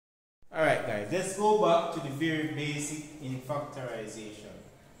Alright guys, let's go back to the very basic in factorization.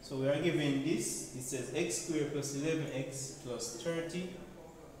 So we are given this, it says x squared plus 11x plus 30.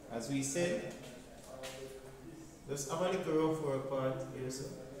 As we said, let's have a little rough work part here. So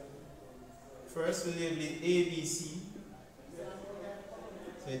first we label it A, B, C.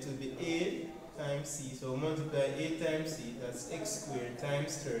 So it will be A times C. So multiply A times C, that's x squared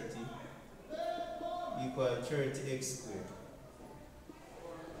times 30 equal 30x squared.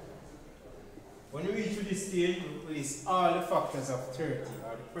 When we reach to this stage, we place all the factors of 30,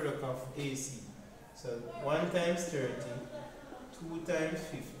 or the product of AC. So 1 times 30, 2 times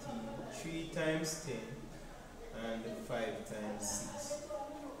 15, 3 times 10, and 5 times 6.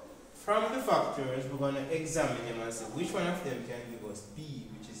 From the factors, we're going to examine them and see which one of them can give us B,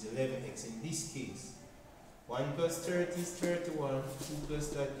 which is 11x in this case. 1 plus 30 is 31, 2 plus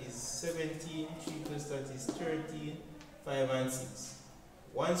that is 17, 3 plus that is 13, 5 and 6.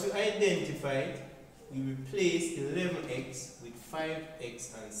 Once we identify it, we replace 11x with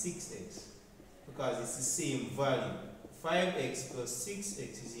 5x and 6x because it's the same value. 5x plus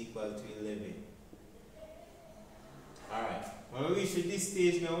 6x is equal to 11. Alright, when we reach to this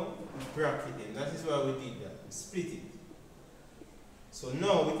stage now, we bracket them. That is why we did that. We split it. So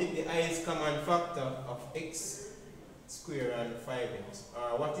now we take the highest common factor of x squared and 5x.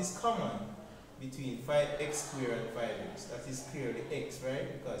 Or what is common between 5x squared and 5x? That is clearly x,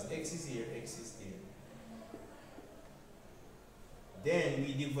 right? Because x is here, x is there. Then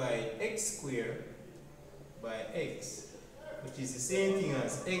we divide x squared by x, which is the same thing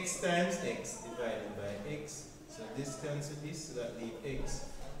as x times x divided by x. So this cancels this, so that leaves x.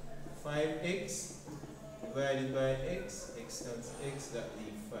 5x divided by x, x times x, that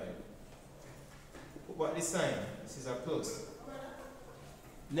leaves 5. What the sign? This is a plus.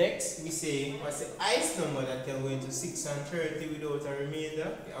 Next, we say, what's the highest number that can go into 6 and 30 without a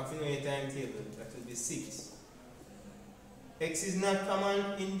remainder? You have to know your timetable. That will be 6. X is not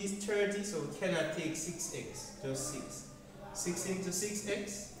common in this 30, so we cannot take 6x, just 6. 6 into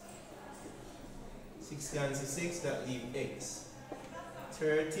 6x, 6 cancels 6, that leaves x.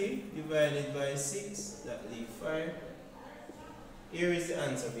 30 divided by 6, that leaves 5. Here is the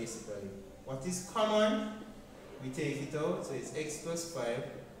answer basically. What is common? We take it out, so it's x plus 5.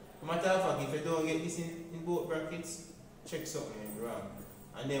 No matter of fact, if you don't get this in both brackets, check something wrong.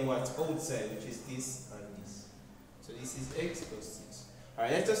 And then what's outside, which is this and this. So this is x plus 6.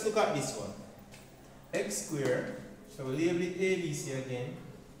 Alright, let's just look at this one. X squared, so we'll label it ABC again.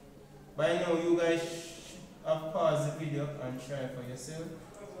 By now you guys have paused the video and try for yourself.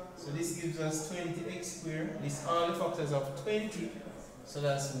 So this gives us 20x squared. This all the factors of 20. So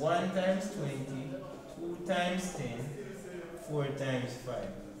that's 1 times 20, 2 times 10, 4 times 5.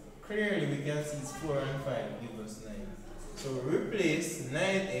 Clearly we can see it's 4 and 5 give us 9. So we replace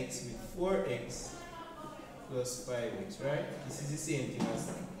 9x with 4x plus 5x, right? This is the same thing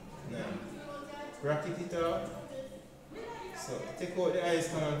as 9. Bracket it out. So take out the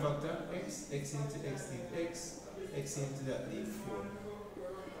highest common factor, x, x into x leave x, x into that leave 4.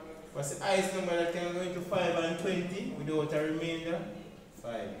 What's the highest number that can go into 5 and 20 without a remainder?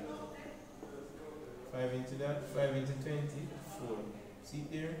 5. 5 into that, 5 into 20, 4. See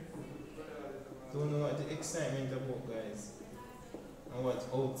there? Don't know what the excitement about, guys. And what's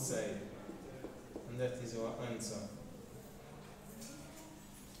outside. And that is our answer.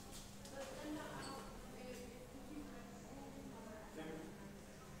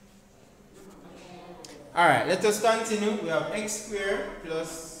 Alright, let us continue. We have x squared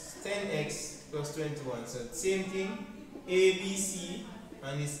plus 10x plus 21. So same thing, a, b, c,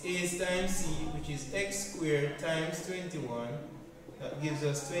 and it's a times c, which is x squared times 21. That gives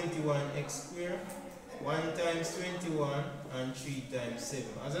us 21x squared. 1 times 21 and 3 times 7.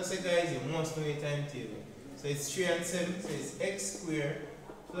 As I said, guys, you must know your timetable. So it's 3 and 7, so it's x squared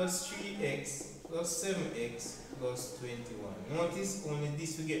plus 3x plus 7x plus 21. Notice only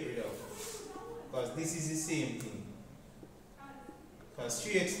this we get rid of, because this is the same thing. Because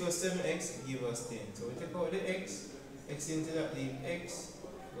 3x plus 7x give us 10. So we take out the x into that leave x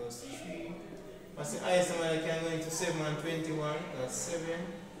plus 3. What's the highest number that can go into 7 and 21? That's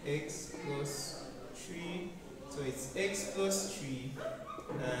 7x plus 3. So it's x plus 3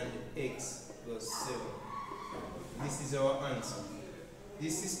 and x plus 7. This is our answer.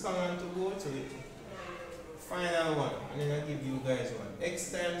 This is common to go to it. Final one. And then I'll give you guys one.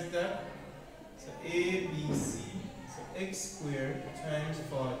 X times that. So a, b, c. So x squared times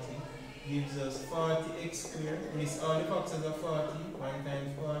 40 gives us 40x squared. List all the factors of 40. 1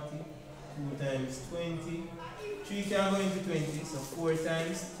 times 40. 2 times 20. 3 can go into 20. So 4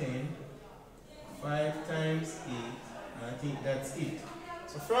 times 10. 5 times 8. And I think that's it.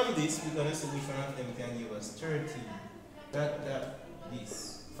 So from this, we're going to see which one of them can give us 13.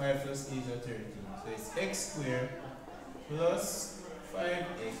 This 5 plus 8 or 13. So it's x squared plus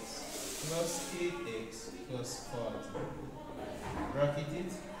 5x plus 8x plus 40. Bracket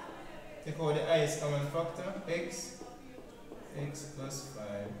it. Take out the highest common factor, x plus 5,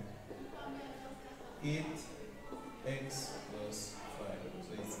 8x plus 5.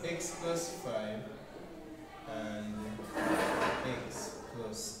 So it's x plus 5 and x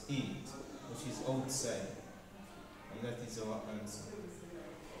plus 8, which is outside. And that is our answer.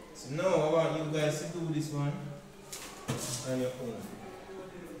 So now I want you guys to do this one on your own.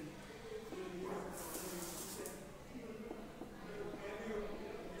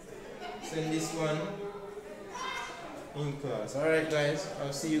 Send this one in class. Alright guys,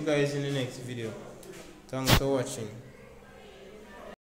 I'll see you guys in the next video. Thanks for watching.